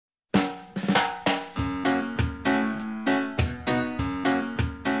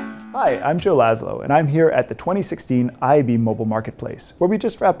Hi, I'm Joe Laszlo, and I'm here at the 2016 IAB Mobile Marketplace, where we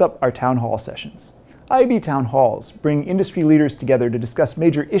just wrapped up our town hall sessions. IAB town halls bring industry leaders together to discuss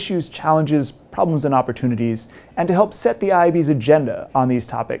major issues, challenges, problems, and opportunities, and to help set the IAB's agenda on these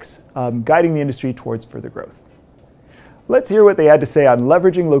topics, guiding the industry towards further growth. Let's hear what they had to say on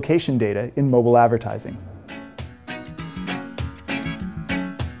leveraging location data in mobile advertising.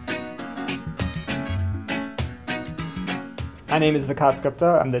 My name is Vikas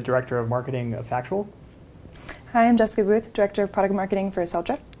Gupta. I'm the Director of Marketing of Factual. Hi, I'm Jessica Booth, Director of Product Marketing for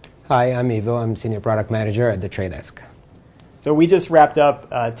Celtra. Hi, I'm Ivo. I'm Senior Product Manager at the Trade Desk. So we just wrapped up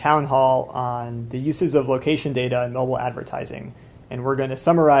a town hall on the uses of location data in mobile advertising. And we're going to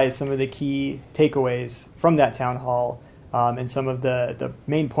summarize some of the key takeaways from that town hall and some of the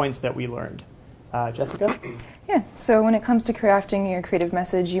main points that we learned. Jessica? Yeah, so when it comes to crafting your creative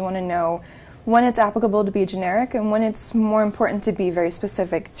message, you want to know when it's applicable to be generic and when it's more important to be very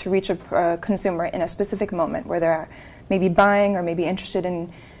specific to reach a consumer in a specific moment where they're maybe buying or maybe interested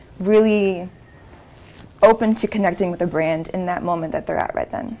in really open to connecting with a brand in that moment that they're at right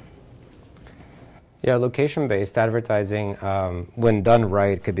then. Yeah, location-based advertising, when done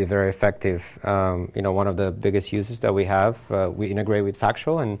right, could be very effective. One of the biggest uses that we have, we integrate with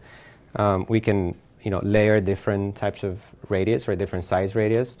Factual, and we can layer different types of radius or different size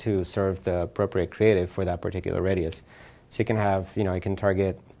radius to serve the appropriate creative for that particular radius. So you can have, you can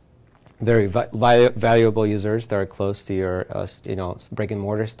target very valuable users that are close to your, brick and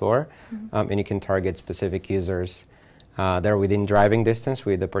mortar store, and you can target specific users that are within driving distance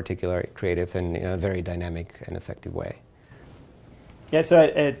with a particular creative in a very dynamic and effective way. Yeah,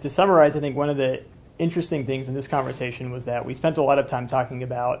 so to summarize, I think one of the interesting things in this conversation was that we spent a lot of time talking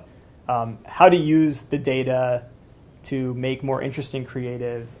about how to use the data to make more interesting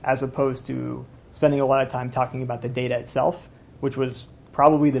creative, as opposed to spending a lot of time talking about the data itself, which was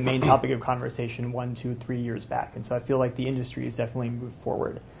probably the main topic of conversation 1, 2, 3 years back. And so I feel like the industry has definitely moved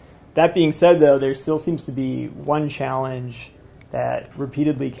forward. That being said, though, there still seems to be one challenge that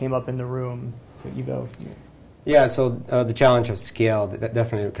repeatedly came up in the room. So Ivo. Yeah, so the challenge of scale that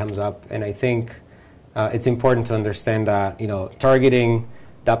definitely comes up, and I think it's important to understand that targeting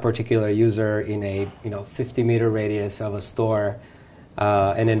that particular user in a 50-meter radius of a store,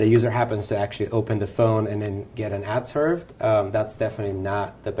 and then the user happens to actually open the phone and then get an ad served, that's definitely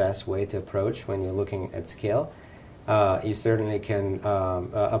not the best way to approach when you're looking at scale. You certainly can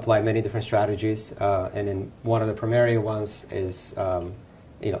apply many different strategies, and then one of the primary ones is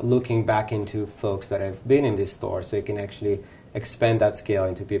looking back into folks that have been in this store, so you can actually expand that scale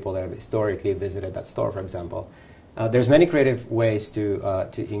into people that have historically visited that store, for example. There's many creative ways to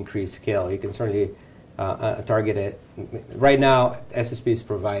increase scale. You can certainly target it. Right now, SSPs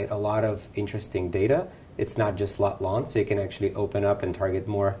provide a lot of interesting data. It's not just lot long, so you can actually open up and target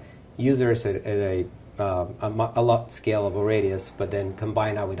more users at a lot scalable radius, but then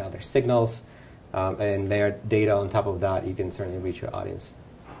combine that with other signals and layer data on top of that, you can certainly reach your audience.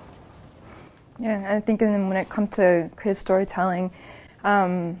 Yeah, I think when it comes to creative storytelling,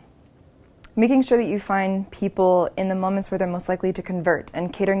 making sure that you find people in the moments where they're most likely to convert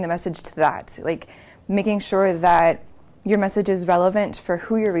and catering the message to that. Like making sure that your message is relevant for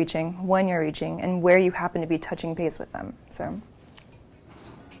who you're reaching, when you're reaching, and where you happen to be touching base with them. So.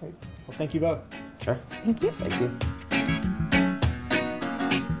 Great. Well, thank you both. Sure. Thank you. Thank you.